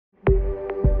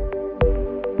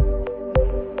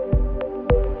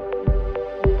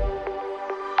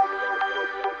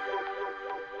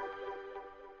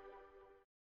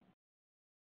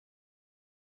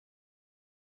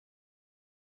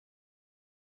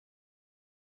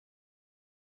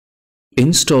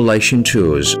Installation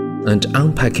tools and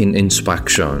unpacking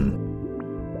inspection.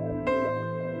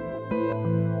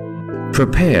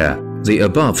 Prepare the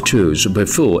above tools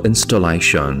before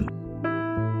installation.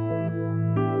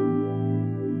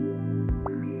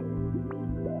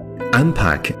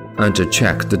 Unpack and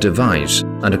check the device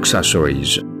and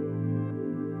accessories.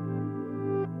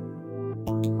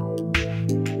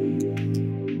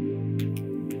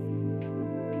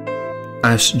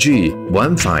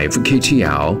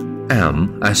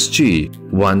 SG15KTL-M,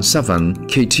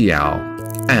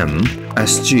 SG17KTL-M,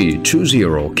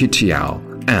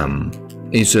 SG20KTL-M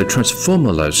is a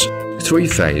transformerless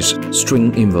three-phase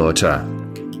string inverter.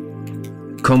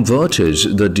 Converts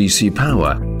the DC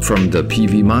power from the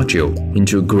PV module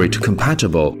into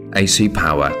grid-compatible AC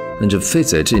power and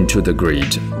feeds it into the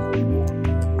grid.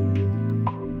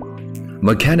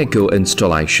 Mechanical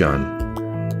installation.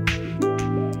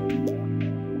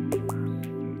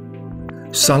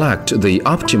 Select the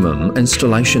optimum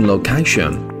installation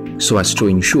location so as to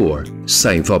ensure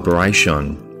safe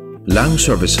operation, long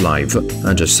service life,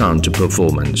 and sound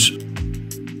performance.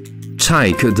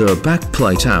 Take the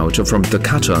backplate out from the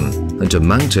carton and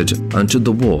mount it onto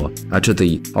the wall at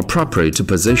the appropriate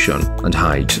position and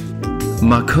height.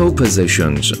 Mark hole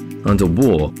positions on the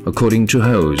wall according to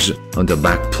holes on the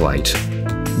backplate.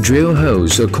 Drill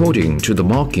holes according to the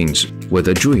markings with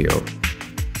a drill.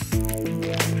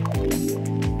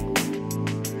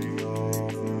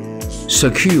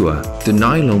 Secure the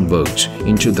nylon bolts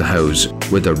into the holes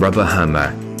with a rubber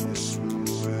hammer.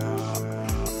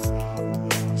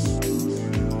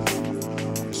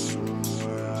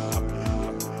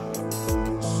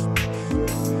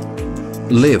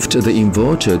 Lift the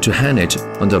inverter to hang it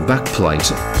on the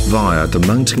backplate via the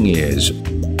mounting ears.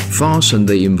 Fasten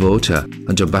the inverter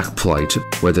and the backplate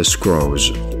with the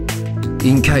screws.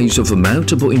 In case of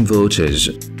multiple inverters,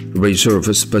 reserve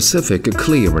a specific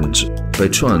clearance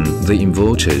between the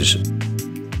inverters.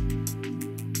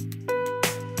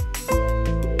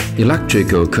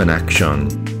 Electrical connection.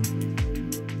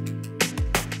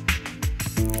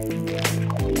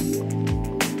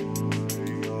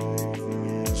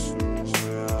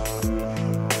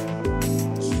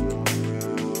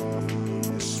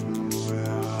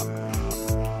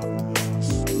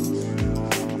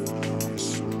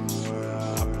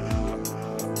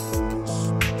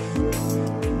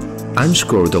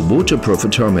 Unscrew the waterproof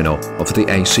terminal of the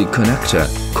AC connector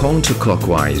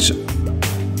counterclockwise.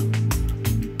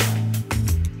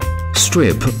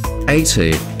 Strip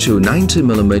 80 to 90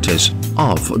 mm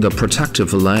off the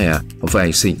protective layer of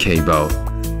AC cable.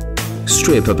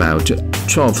 Strip about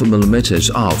 12 mm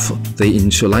off the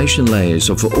insulation layers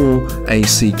of all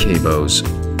AC cables.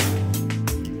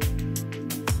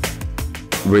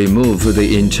 Remove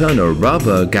the internal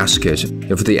rubber gasket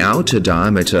if the outer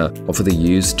diameter of the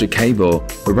used cable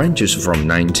ranges from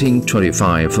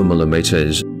 19-25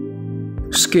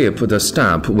 mm. Skip the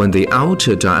step when the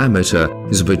outer diameter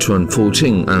is between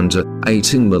 14 and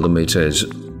 18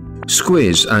 mm.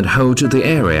 Squeeze and hold the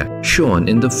area shown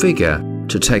in the figure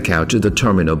to take out the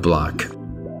terminal block.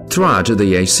 Thread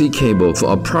the AC cable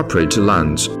for appropriate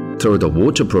length through the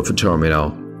waterproof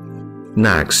terminal.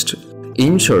 Next,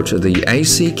 insert the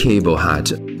AC cable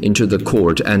head into the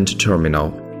cord end terminal.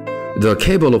 The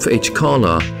cable of each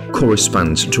color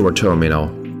corresponds to a terminal.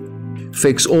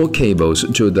 Fix all cables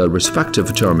to the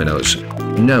respective terminals.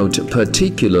 Note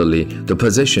particularly the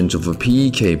positions of a PE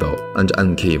cable and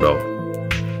N cable.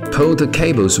 Pull the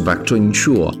cables back to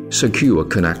ensure secure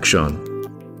connection.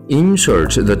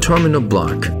 Insert the terminal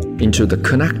block into the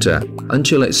connector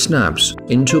until it snaps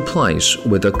into place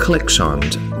with a click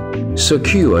sound.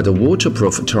 Secure the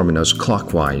waterproof terminals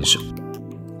clockwise.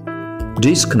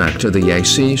 Disconnect the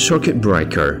AC circuit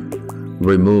breaker.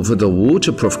 Remove the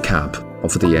waterproof cap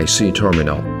of the AC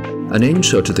terminal and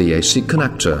insert the AC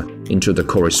connector into the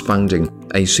corresponding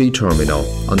AC terminal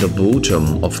on the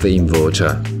bottom of the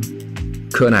inverter.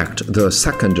 Connect the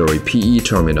secondary PE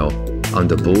terminal on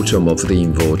the bottom of the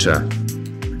inverter.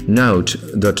 Note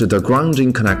that the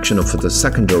grounding connection of the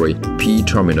secondary PE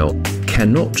terminal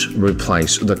cannot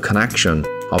replace the connection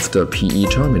of the PE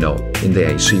terminal in the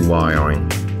AC wiring.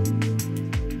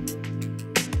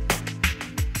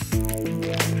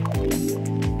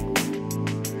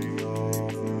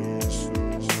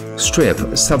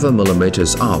 Strip 7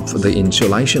 mm off the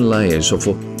insulation layers of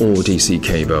all DC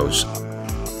cables.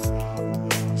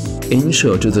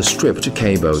 Insert the stripped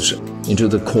cables into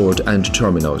the cord end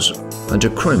terminals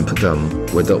and crimp them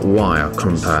with a wire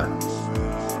crimper.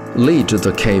 Lead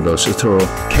the cables through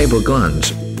cable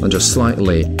glands and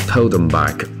slightly pull them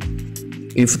back.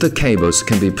 If the cables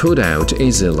can be pulled out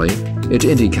easily, it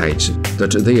indicates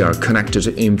that they are connected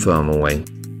infirmly.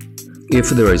 If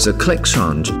there is a click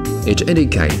sound, it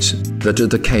indicates that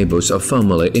the cables are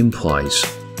firmly in place.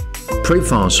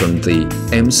 Pre-fasten the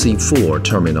MC4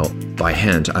 terminal by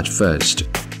hand at first,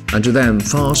 and then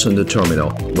fasten the terminal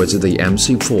with the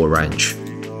MC4 wrench.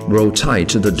 Rotate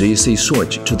the DC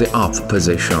switch to the off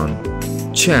position.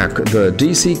 Check the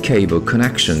DC cable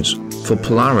connections for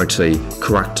polarity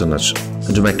correctness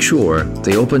and make sure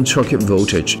the open circuit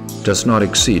voltage does not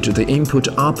exceed the input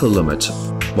upper limit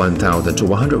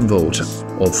 1200 volt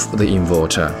of the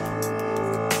inverter.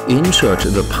 Insert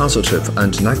the positive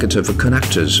and negative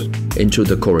connectors into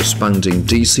the corresponding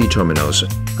DC terminals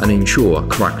and ensure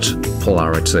correct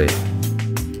polarity.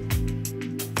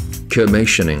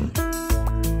 Commissioning.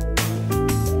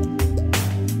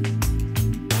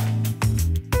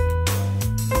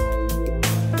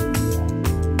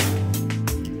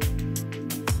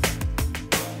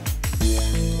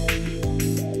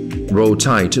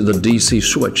 Rotate the DC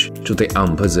switch to the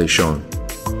on position.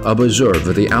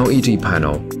 Observe the LED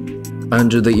panel,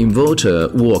 and the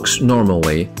inverter works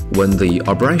normally when the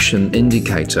operation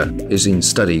indicator is in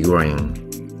steady green.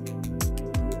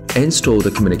 Install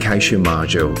the communication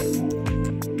module.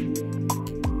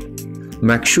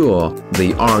 Make sure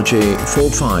the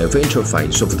RJ45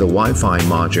 interface of the Wi-Fi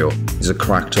module is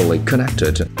correctly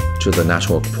connected to the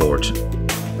network port.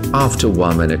 After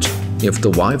 1 minute, if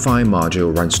the Wi-Fi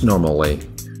module runs normally,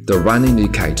 the run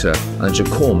indicator and the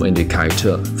COM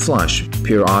indicator flash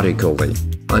periodically,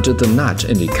 and the net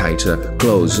indicator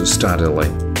glows steadily.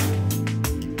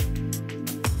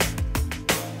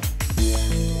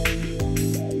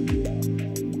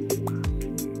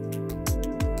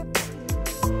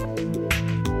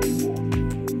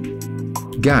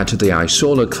 Get the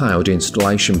iSolar Cloud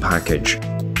installation package.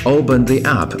 Open the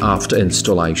app after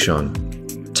installation.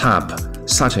 Tap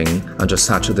Setting and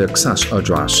set the access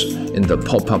address in the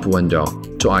pop-up window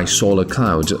to iSolar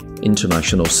Cloud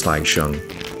International Station.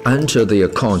 Enter the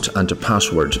account and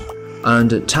password,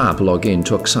 and tap Login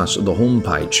to access the home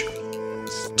page.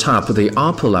 Tap the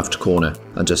upper left corner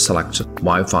and select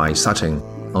Wi-Fi setting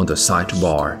on the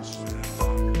sidebar.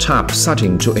 Tap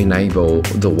Setting to enable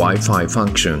the Wi-Fi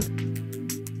function,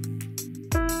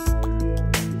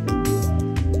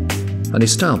 and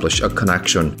establish a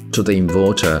connection to the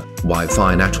inverter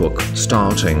Wi-Fi network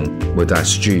starting with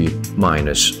SG-.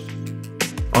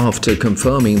 After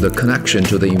confirming the connection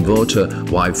to the inverter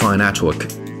Wi-Fi network,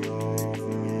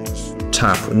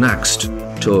 tap Next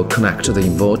to connect the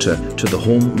inverter to the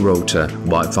home router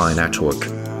Wi-Fi network.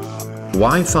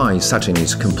 Wi-Fi setting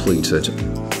is completed.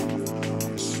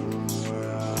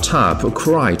 Tap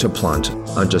Create a Plant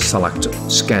and select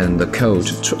Scan the code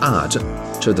to add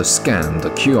to the Scan the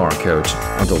QR code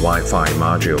on the Wi-Fi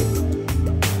module.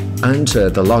 Enter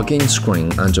the login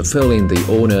screen and fill in the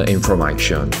owner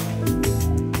information.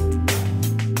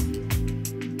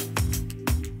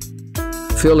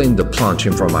 Fill in the plant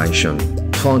information,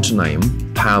 plant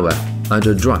name, power, and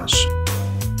address.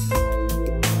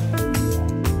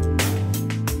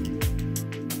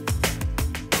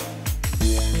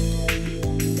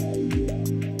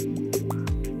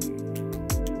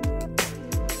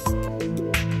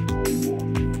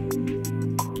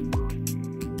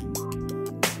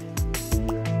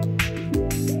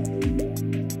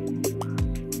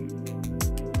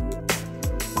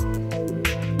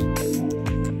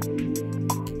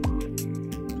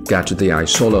 Get the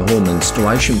iSolar Home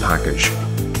installation package.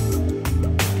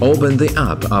 Open the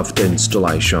app after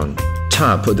installation.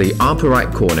 Tap the upper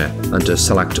right corner and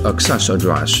select Access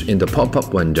Address in the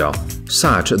pop-up window.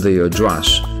 Set the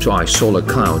address to iSolar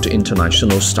Cloud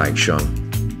International Station.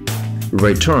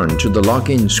 Return to the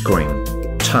login screen.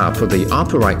 Tap the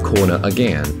upper right corner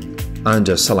again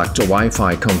and select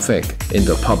Wi-Fi config in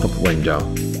the pop-up window.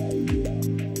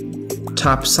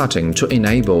 Tap Setting to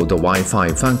enable the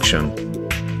Wi-Fi function,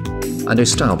 and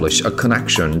establish a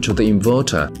connection to the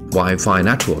inverter Wi-Fi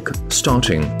network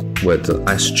starting with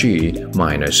SG-.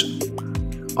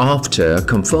 After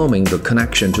confirming the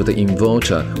connection to the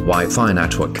inverter Wi-Fi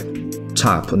network,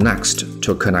 tap Next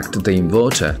to connect the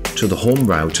inverter to the home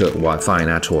router Wi-Fi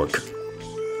network.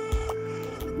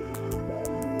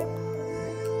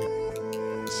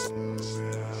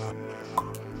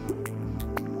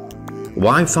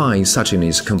 Wi-Fi setting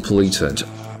is completed.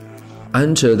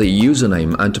 Enter the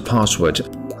username and password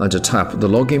and tap the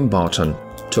login button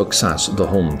to access the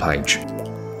home page.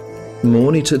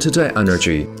 Monitor today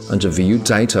energy and view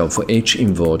data for each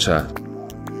inverter.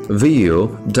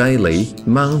 View daily,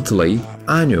 monthly,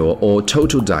 annual or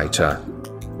total data.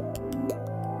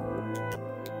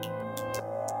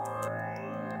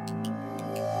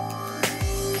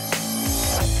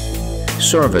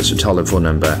 service telephone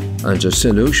number and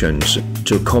solutions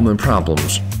to common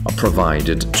problems are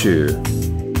provided too.